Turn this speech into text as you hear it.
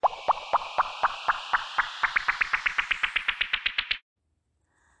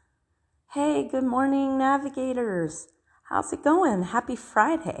Hey, good morning, navigators. How's it going? Happy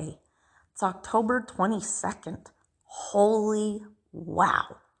Friday. It's October 22nd. Holy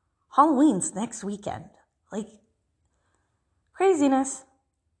wow. Halloween's next weekend. Craziness.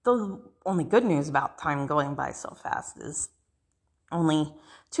 The only good news about time going by so fast is only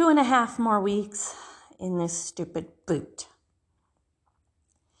 2.5 more weeks in this stupid boot.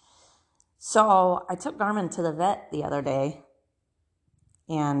 So I took Garmin to the vet the other day,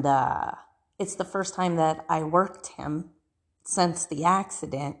 and it's the first time that I worked him since the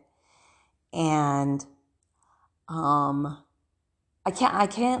accident, and I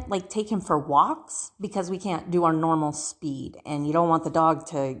can't take him for walks because we can't do our normal speed, and you don't want the dog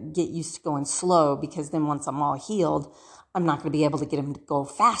to get used to going slow, because then once I'm all healed, I'm not going to be able to get him to go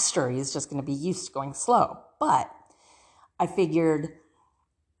faster. He's just going to be used to going slow. But I figured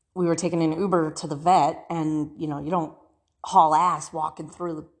we were taking an Uber to the vet, and you don't haul ass walking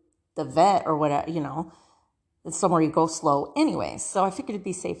through the vet or whatever, it's somewhere you go slow anyway. So I figured it'd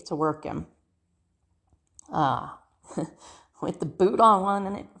be safe to work him. With the boot on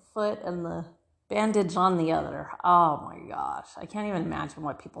one foot and the bandage on the other. Oh my gosh. I can't even imagine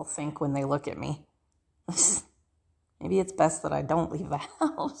what people think when they look at me. Maybe it's best that I don't leave the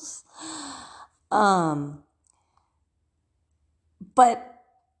house. But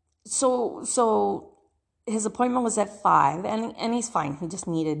so his appointment was at 5, and he's fine. He just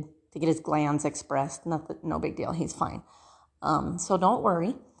needed to get his glands expressed. No big deal. He's fine. So don't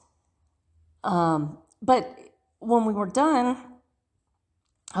worry. But when we were done,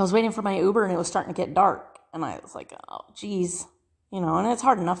 I was waiting for my Uber, and it was starting to get dark. And I was like, oh, geez. And it's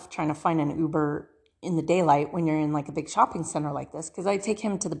hard enough trying to find an Uber in the daylight when you're in a big shopping center like this. Because I take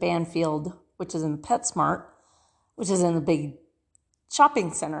him to the Banfield, which is in PetSmart, which is in the big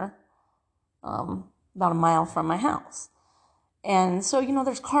shopping center, about a mile from my house. And so,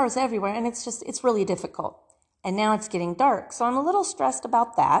 there's cars everywhere, and it's really difficult. And now it's getting dark. So I'm a little stressed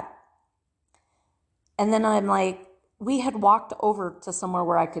about that. And then I'm like, we had walked over to somewhere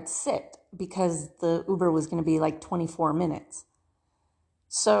where I could sit because the Uber was going to be 24 minutes.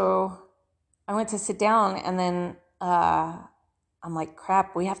 So I went to sit down, and then I'm like,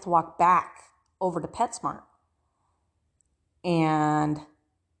 crap, we have to walk back over to PetSmart. And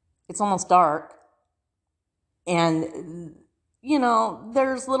it's almost dark. And,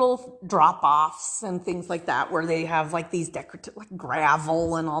 there's little drop-offs and things like that where they have these decorative,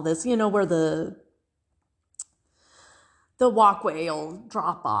 gravel and all this, where the walkway will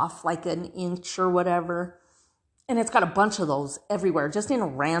drop off an inch or whatever. And it's got a bunch of those everywhere, just in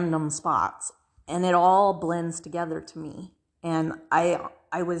random spots. And it all blends together to me. And I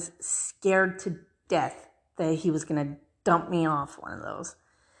was scared to death that he was going to dump me off one of those.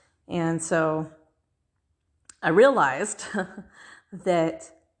 And so I realized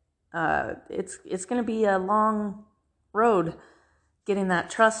that it's going to be a long road getting that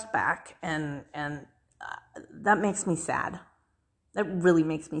trust back, and that makes me sad. That really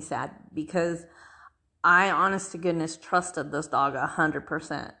makes me sad, because I, honest to goodness, trusted this dog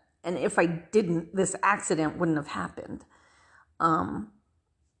 100%. And if I didn't, this accident wouldn't have happened.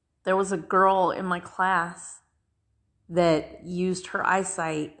 There was a girl in my class that used her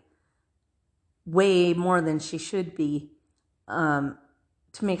eyesight way more than she should be, to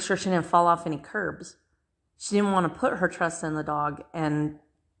make sure she didn't fall off any curbs. She didn't want to put her trust in the dog, and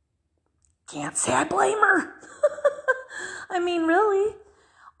can't say I blame her. I mean, really.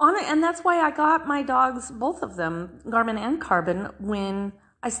 And that's why I got my dogs, both of them, Garmin and Carbon, when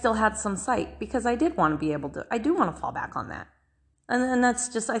I still had some sight, because I did want to be able to, I do want to fall back on that. And that's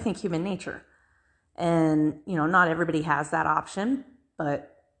just, I think, human nature. And, not everybody has that option, but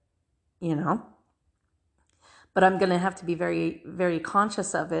I'm going to have to be very, very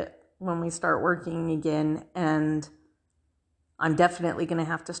conscious of it when we start working again. And I'm definitely going to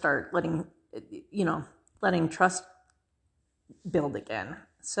have to start letting trust build again.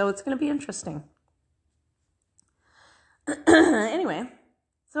 So it's going to be interesting. Anyway,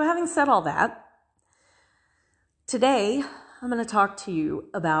 so having said all that, today I'm going to talk to you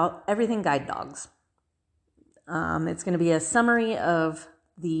about everything guide dogs. It's going to be a summary of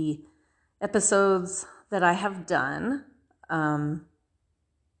the episodes that I have done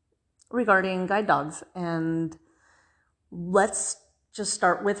regarding guide dogs, and let's just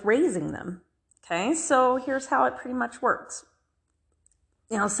start with raising them. Okay, so here's how it pretty much works.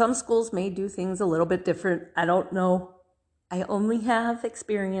 Some schools may do things a little bit different. I don't know. I only have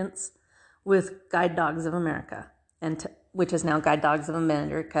experience with Guide Dogs of America, which is now Guide Dogs of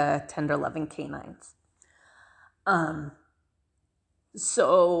America Tender Loving Canines.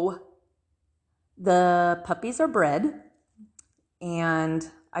 So the puppies are bred, and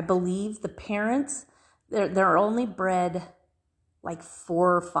I believe the parents, they're only bred like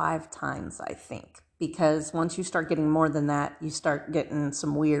 4 or 5 times, I think, because once you start getting more than that, you start getting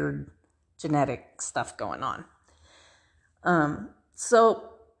some weird genetic stuff going on. So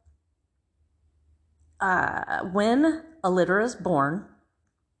when a litter is born,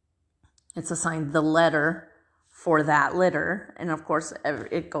 it's assigned the letter for that litter. And of course,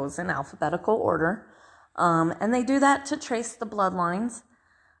 it goes in alphabetical order. And they do that to trace the bloodlines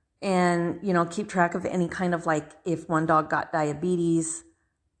and, keep track of any kind of, like, if one dog got diabetes,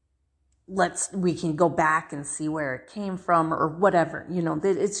 we can go back and see where it came from or whatever.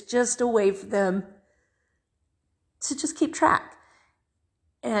 It's just a way for them to just keep track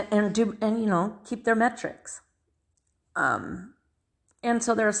and keep their metrics. And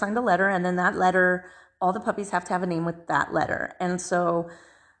so they're assigned a letter, and then that letter, all the puppies have to have a name with that letter. And so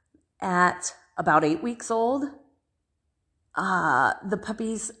at about 8 weeks old, the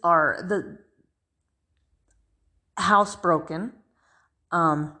puppies are the housebroken.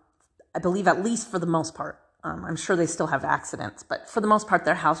 I believe, at least for the most part. I'm sure they still have accidents, but for the most part,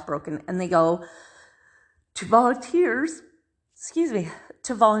 they're housebroken, and they go to volunteers,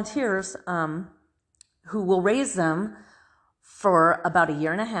 who will raise them for about 1.5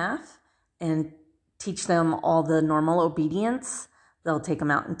 years and teach them all the normal obedience. They'll take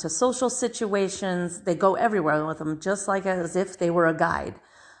them out into social situations. They go everywhere with them, just like as if they were a guide.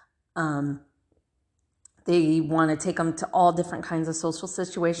 They want to take them to all different kinds of social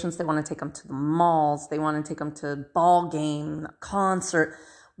situations. They want to take them to the malls. They want to take them to ball game, concert,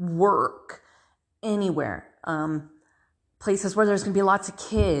 work, anywhere. Places where there's going to be lots of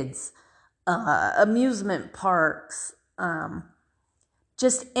kids, amusement parks,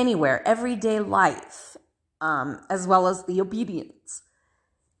 just anywhere, everyday life, as well as the obedience.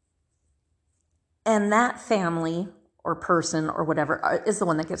 And that family or person or whatever is the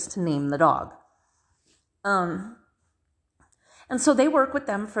one that gets to name the dog. And so they work with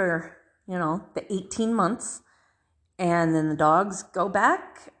them for, the 18 months. And then the dogs go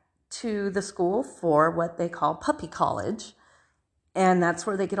back to the school for what they call puppy college. And that's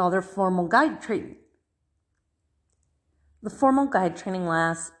where they get all their formal guide training. The formal guide training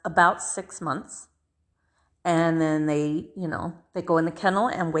lasts about 6 months. And then they go in the kennel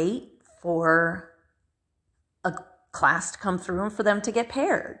and wait for a class to come through and for them to get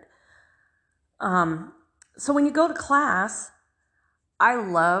paired. So when you go to class, I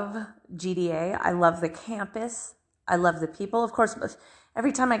love GDA. I love the campus. I love the people. Of course,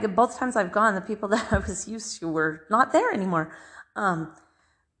 both times I've gone, the people that I was used to were not there anymore.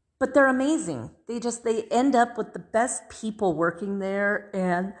 But they're amazing. They end up with the best people working there.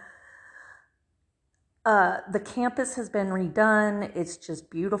 And the campus has been redone. It's just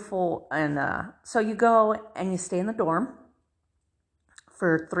beautiful. And so you go and you stay in the dorm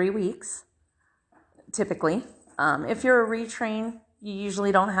for 3 weeks, typically. If you're a retrain, you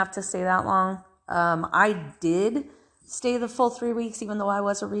usually don't have to stay that long. I did stay the full 3 weeks, even though I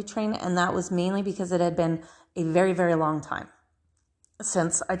was a retrain, and that was mainly because it had been a very, very long time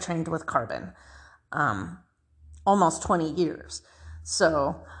since I trained with Carbon, almost 20 years.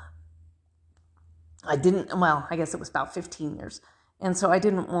 So I guess it was about 15 years. And so I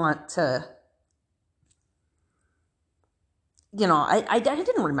didn't want to, I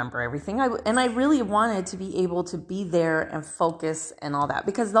didn't remember everything. I really wanted to be able to be there and focus and all that,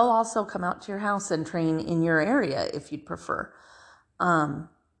 because they'll also come out to your house and train in your area if you'd prefer.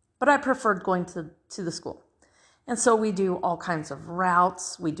 But I preferred going to the school. And so we do all kinds of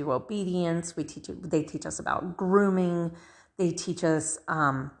routes. We do obedience. They teach us about grooming. They teach us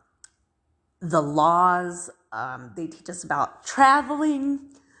the laws. They teach us about traveling.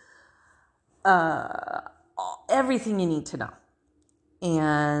 Everything you need to know.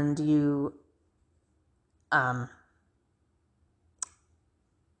 And you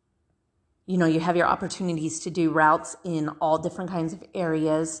you have your opportunities to do routes in all different kinds of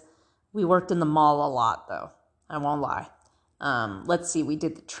areas. We worked in the mall a lot, though. I won't lie. Let's see. We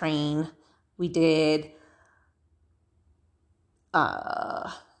did the train. We did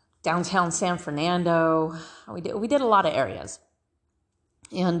downtown San Fernando. We did a lot of areas.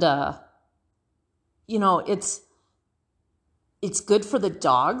 And it's good for the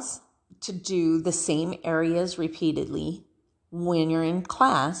dogs to do the same areas repeatedly when you're in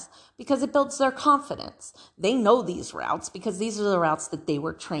class, because it builds their confidence. They know these routes because these are the routes that they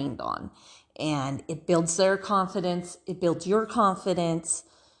were trained on. And it builds their confidence. It builds your confidence.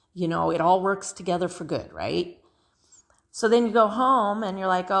 It all works together for good, right? So then you go home and you're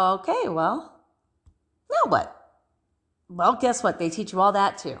like, oh, okay, well, now what? Well, guess what? They teach you all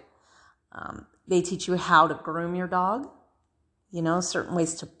that too. They teach you how to groom your dog. certain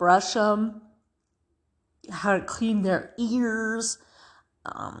ways to brush them, how to clean their ears,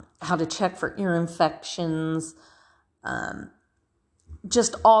 how to check for ear infections,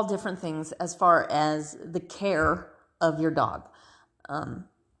 just all different things as far as the care of your dog.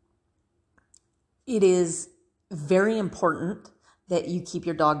 It is very important that you keep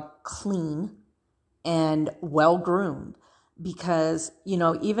your dog clean and well groomed because,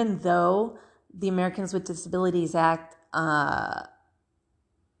 even though the Americans with Disabilities Act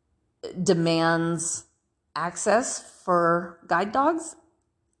demands access for guide dogs,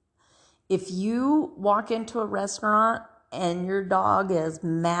 if you walk into a restaurant and your dog is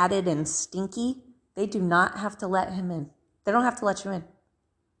matted and stinky, they do not have to let him in. They don't have to let you in.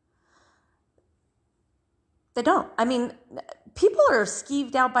 They don't. I mean, people are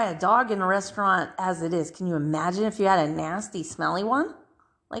skeeved out by a dog in a restaurant as it is. Can you imagine if you had a nasty, smelly one?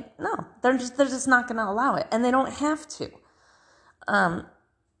 Like, no, they're just not going to allow it, and they don't have to.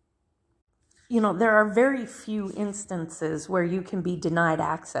 There are very few instances where you can be denied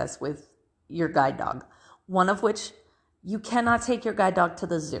access with your guide dog. One of which, you cannot take your guide dog to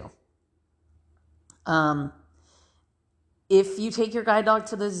the zoo. If you take your guide dog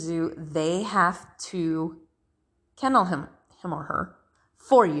to the zoo, they have to kennel him or her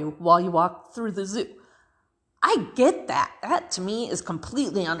for you while you walk through the zoo. I get that. That to me is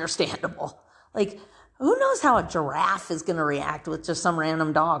completely understandable. Like, who knows how a giraffe is going to react with just some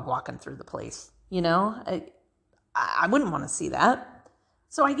random dog walking through the place? I wouldn't want to see that.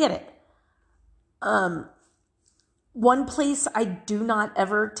 So I get it. One place I do not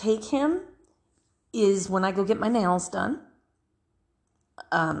ever take him is when I go get my nails done.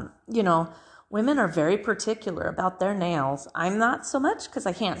 Women are very particular about their nails. I'm not so much because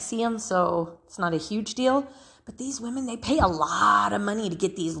I can't see them, so it's not a huge deal. But these women, they pay a lot of money to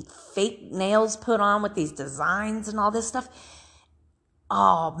get these fake nails put on with these designs and all this stuff.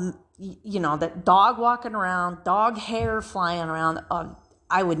 Oh, that dog walking around, dog hair flying around.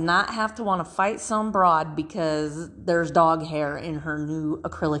 I would not have to want to fight some broad because there's dog hair in her new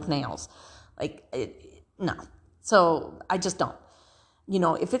acrylic nails. No. So I just don't.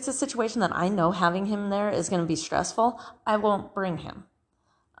 If it's a situation that I know having him there is going to be stressful, I won't bring him.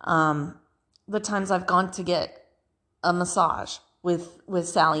 The times I've gone to get a massage with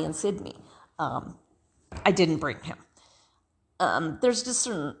Sally and Sydney, I didn't bring him. There's just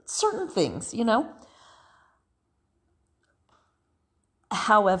certain things,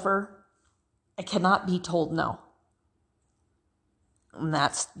 However, I cannot be told no. And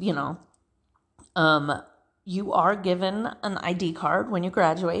that's, you are given an ID card when you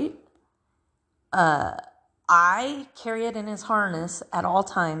graduate. I carry it in his harness at all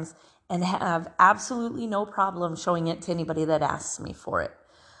times and have absolutely no problem showing it to anybody that asks me for it.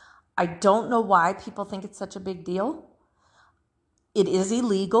 I don't know why people think it's such a big deal. It is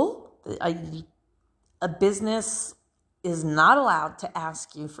illegal. A business is not allowed to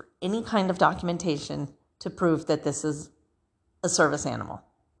ask you for any kind of documentation to prove that this is a service animal.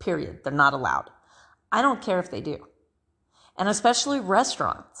 Period. They're not allowed. I don't care if they do. And especially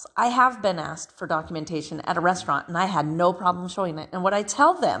restaurants. I have been asked for documentation at a restaurant and I had no problem showing it. And what I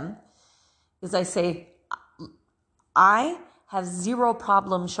tell them is I say, I have zero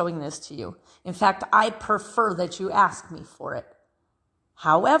problem showing this to you. In fact, I prefer that you ask me for it.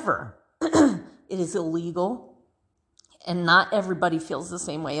 However, it is illegal and not everybody feels the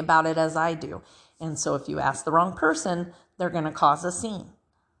same way about it as I do. And so if you ask the wrong person, they're going to cause a scene.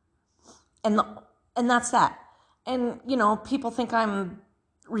 And that's that. And, people think I'm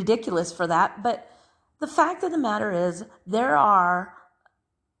ridiculous for that. But the fact of the matter is there are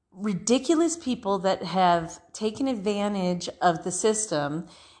ridiculous people that have taken advantage of the system.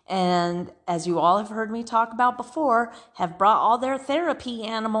 And as you all have heard me talk about before, have brought all their therapy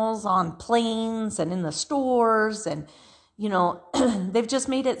animals on planes and in the stores. And, they've just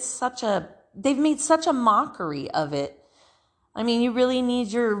made it they've made such a mockery of it. I mean, you really need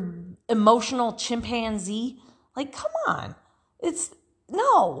your emotional chimpanzee? Like, come on.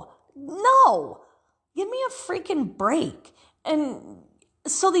 No. Give me a freaking break. And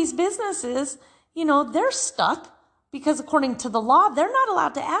so these businesses, they're stuck because according to the law, they're not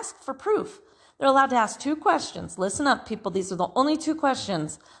allowed to ask for proof. They're allowed to ask 2 questions. Listen up, people. These are the only 2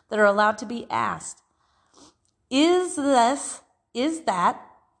 questions that are allowed to be asked. Is that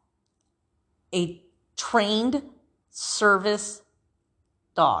a trained service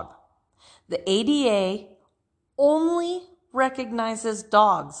dog? The ADA only recognizes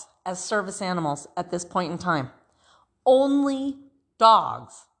dogs as service animals at this point in time. Only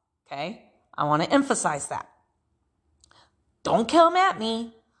dogs, okay? I want to emphasize that. Don't come at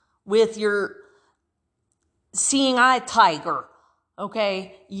me with your seeing eye tiger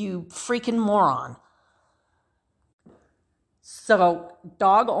Okay, you freaking moron. So,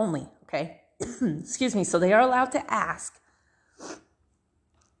 dog only, okay? Excuse me. So they are allowed to ask,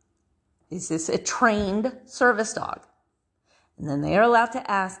 is this a trained service dog? And then they are allowed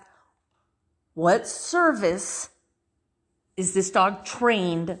to ask, what service is this dog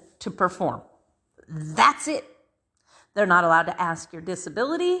trained to perform? That's it. They're not allowed to ask your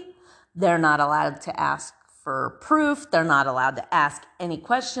disability. They're not allowed to ask for proof. They're not allowed to ask any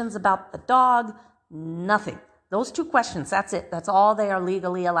questions about the dog. Nothing. Those 2 questions, that's it. That's all they are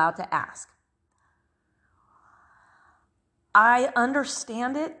legally allowed to ask. I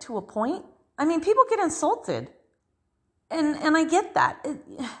understand it to a point. I mean, people get insulted. And I get that.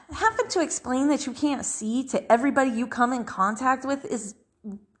 Having to explain that you can't see to everybody you come in contact with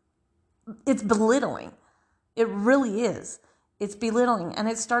it's belittling. It really is. It's belittling, and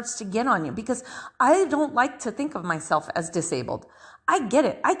it starts to get on you because I don't like to think of myself as disabled. I get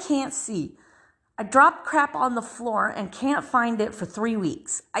it. I can't see. I drop crap on the floor and can't find it for 3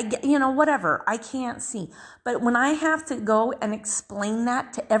 weeks. I get, whatever. I can't see. But when I have to go and explain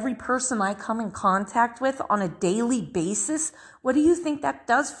that to every person I come in contact with on a daily basis, what do you think that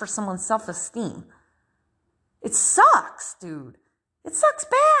does for someone's self-esteem? It sucks, dude. It sucks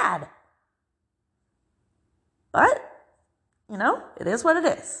bad. But, it is what it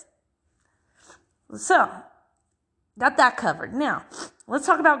is. So, got that covered. Now, let's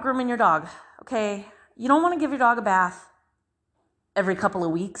talk about grooming your dog. Okay, you don't want to give your dog a bath every couple of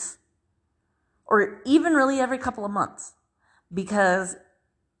weeks or even really every couple of months because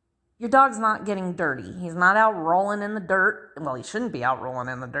your dog's not getting dirty. He's not out rolling in the dirt. Well, he shouldn't be out rolling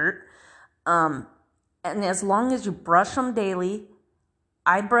in the dirt. And as long as you brush him daily,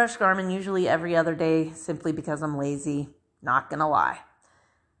 I brush Garmin usually every other day simply because I'm lazy, not gonna lie.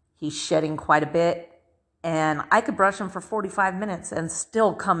 He's shedding quite a bit, and I could brush him for 45 minutes and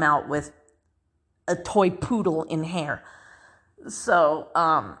still come out with a toy poodle in hair. So,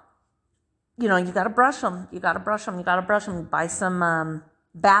 you got to brush them. You got to brush them. Buy some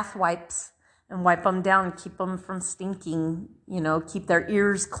bath wipes and wipe them down and keep them from stinking, keep their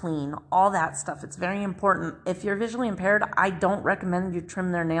ears clean, all that stuff. It's very important. If you're visually impaired, I don't recommend you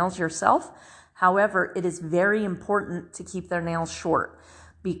trim their nails yourself. However, it is very important to keep their nails short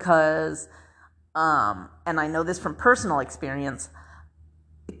because, and I know this from personal experience,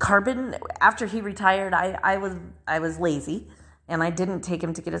 Carbon, after he retired, I was lazy and I didn't take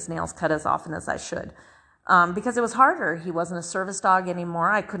him to get his nails cut as often as I should because it was harder. He wasn't a service dog anymore.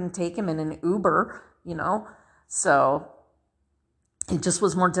 I couldn't take him in an Uber, so it just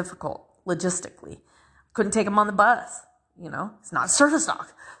was more difficult logistically. Couldn't take him on the bus, it's not a service dog.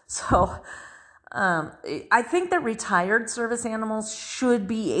 So I think that retired service animals should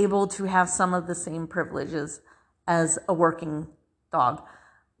be able to have some of the same privileges as a working dog.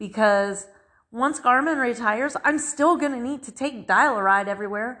 Because once Garmin retires, I'm still going to need to take Dial-A-Ride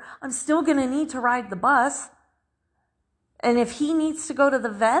everywhere. I'm still going to need to ride the bus. And if he needs to go to the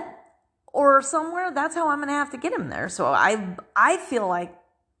vet or somewhere, that's how I'm going to have to get him there. So I feel like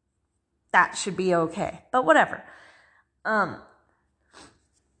that should be okay. But whatever.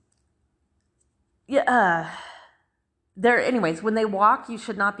 Anyways, when they walk, you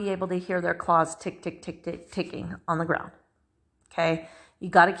should not be able to hear their claws tick, tick, tick, tick, ticking on the ground. Okay? You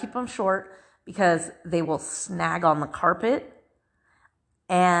got to keep them short because they will snag on the carpet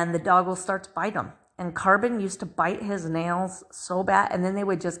and the dog will start to bite them. And Carbon used to bite his nails so bad, and then they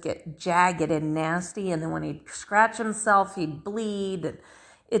would just get jagged and nasty. And then when he'd scratch himself, he'd bleed. And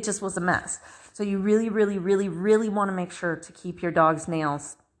it just was a mess. So you really, really, really, really want to make sure to keep your dog's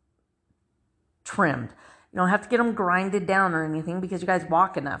nails trimmed. You don't have to get them grinded down or anything because you guys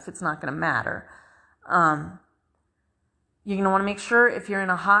walk enough. It's not going to matter. You're going to want to make sure if you're in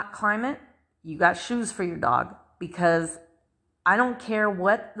a hot climate, you got shoes for your dog because I don't care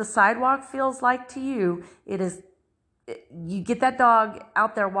what the sidewalk feels like to you. You get that dog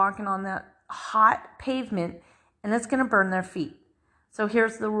out there walking on that hot pavement and it's going to burn their feet. So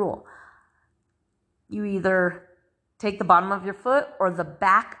here's the rule. You either take the bottom of your foot or the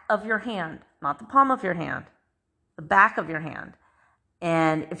back of your hand, not the palm of your hand, the back of your hand.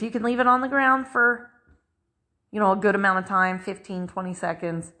 And if you can leave it on the ground for a good amount of time, 15, 20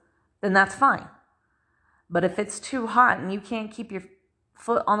 seconds, then that's fine. But if it's too hot and you can't keep your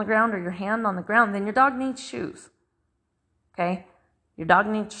foot on the ground or your hand on the ground, then your dog needs shoes. Okay? Your dog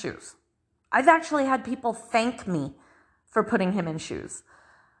needs shoes. I've actually had people thank me for putting him in shoes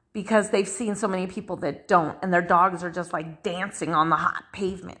because they've seen so many people that don't, and their dogs are just like dancing on the hot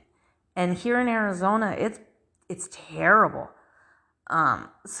pavement. And here in Arizona, it's terrible.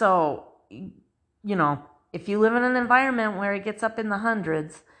 So, if you live in an environment where it gets up in the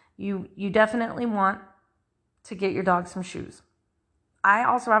hundreds, you definitely want to get your dog some shoes. I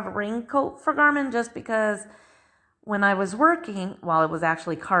also have a raincoat for Garmin just because when I was working, well, it was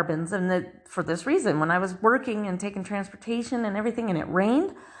actually Carbon's, and for this reason, when I was working and taking transportation and everything and it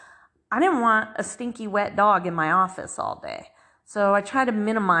rained, I didn't want a stinky wet dog in my office all day. So I tried to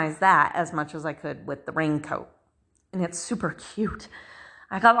minimize that as much as I could with the raincoat. And it's super cute.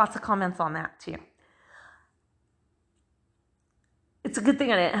 I got lots of comments on that too. It's a good thing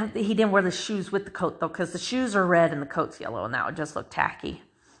he didn't wear the shoes with the coat though, because the shoes are red and the coat's yellow, and that would just look tacky.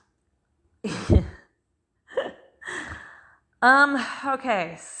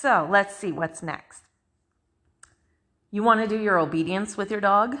 Okay, so let's see what's next. You want to do your obedience with your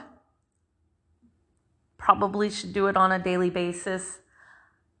dog? Probably should do it on a daily basis.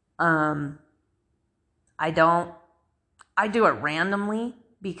 I do it randomly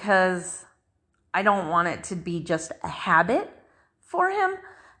because I don't want it to be just a habit for him.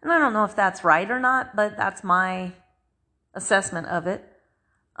 And I don't know if that's right or not, but that's my assessment of it.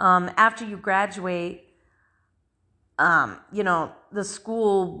 After you graduate, the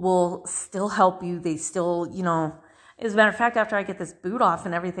school will still help you. They still, as a matter of fact, after I get this boot off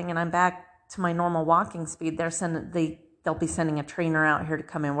and everything and I'm back to my normal walking speed, they'll be sending a trainer out here to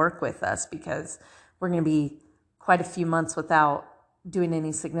come and work with us because we're going to be quite a few months without doing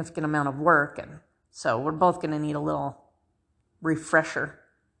any significant amount of work. And so we're both going to need a little refresher.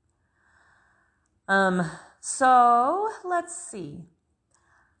 So let's see.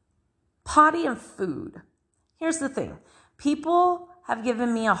 Potty and food. Here's the thing. People have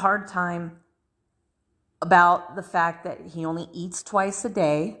given me a hard time about the fact that he only eats twice a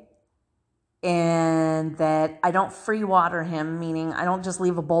day and that I don't free water him, meaning I don't just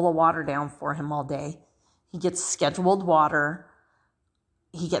leave a bowl of water down for him all day. He gets scheduled water.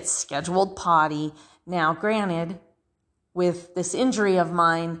 He gets scheduled potty. Now, granted, with this injury of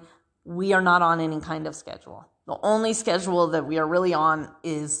mine, we are not on any kind of schedule. The only schedule that we are really on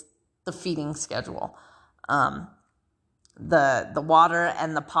is the feeding schedule. The water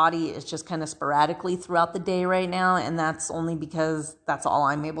and the potty is just kind of sporadically throughout the day right now, and that's only because that's all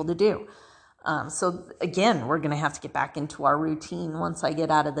I'm able to do. So again, we're going to have to get back into our routine once I get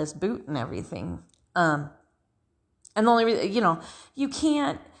out of this boot and everything. And the only reason, you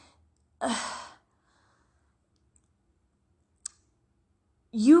can't,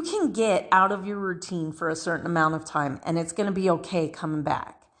 you can get out of your routine for a certain amount of time and it's going to be okay coming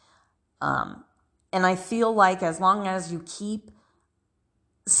back. And I feel like as long as you keep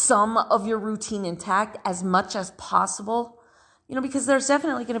some of your routine intact as much as possible, because there's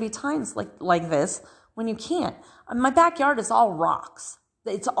definitely going to be times like this when you can't. My backyard is all rocks.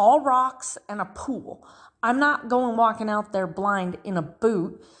 It's all rocks and a pool. I'm not going walking out there blind in a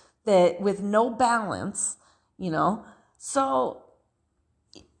boot with no balance, So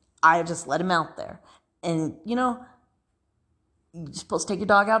I just let him out there. And, you're supposed to take your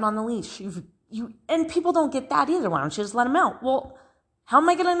dog out on the leash. And people don't get that either. Why don't you just let him out? Well, how am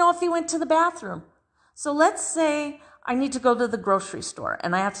I going to know if he went to the bathroom? So let's say I need to go to the grocery store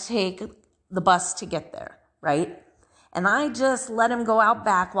and I have to take the bus to get there, right? And I just let him go out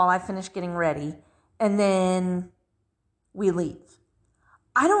back while I finish getting ready, and then we leave.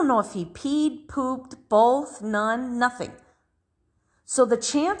 I don't know if he peed, pooped, both, none, nothing. So the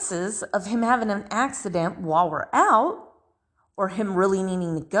chances of him having an accident while we're out, or him really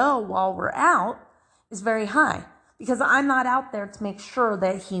needing to go while we're out, is very high because I'm not out there to make sure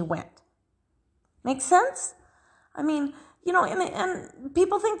that he went. Make sense? I mean, and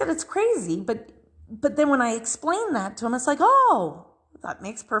people think that it's crazy, but then when I explain that to him, it's like, oh, that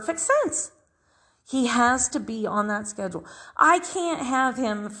makes perfect sense. He has to be on that schedule. I can't have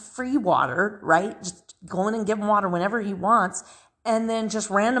him free water, right? Just going and giving water whenever he wants and then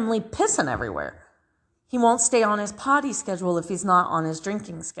just randomly pissing everywhere. He won't stay on his potty schedule if he's not on his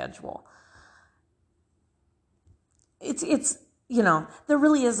drinking schedule. It's there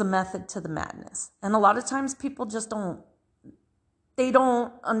really is a method to the madness. And a lot of times people just don't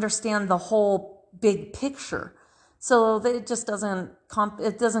understand the whole big picture. So it just doesn't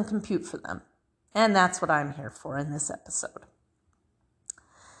compute for them. And that's what I'm here for in this episode.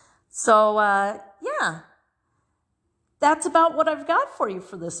 So, that's about what I've got for you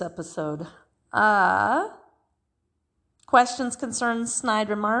for this episode. Questions, concerns, snide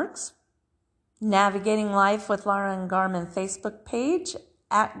remarks, Navigating Life with Laura and Garmin Facebook page,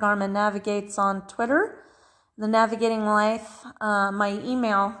 at Garmin Navigates on Twitter, the Navigating Life, my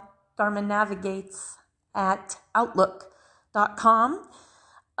email,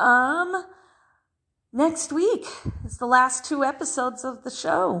 garminnavigates@outlook.com. Next week is the last 2 episodes of the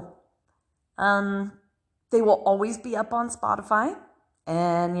show. They will always be up on Spotify.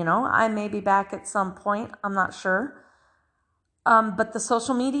 And, I may be back at some point. I'm not sure. But the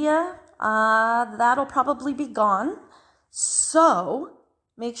social media, that'll probably be gone. So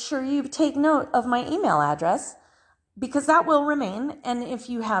make sure you take note of my email address, because that will remain. And if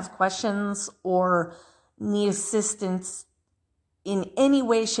you have questions or need assistance in any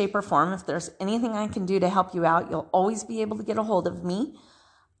way, shape, or form, if there's anything I can do to help you out, you'll always be able to get a hold of me.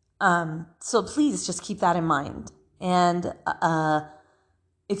 So please just keep that in mind. And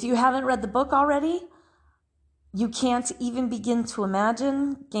if you haven't read the book already, You Can't Even Begin to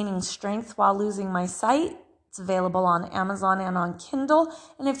Imagine Gaining Strength While Losing My Sight. It's available on Amazon and on Kindle.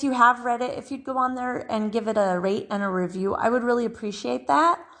 And if you have read it, if you'd go on there and give it a rate and a review, I would really appreciate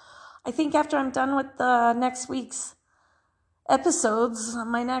that. I think after I'm done with the next week's episodes,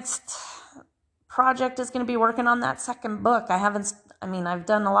 my next project is going to be working on that second book. I've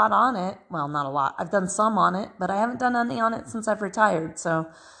done a lot on it. Well, not a lot. I've done some on it, but I haven't done any on it since I've retired.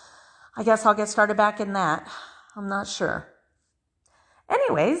 So I guess I'll get started back in that. I'm not sure.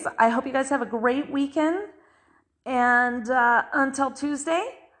 Anyways, I hope you guys have a great weekend. And until Tuesday,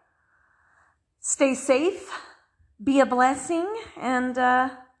 stay safe, be a blessing, and,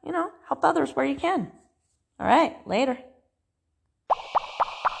 help others where you can. All right, later.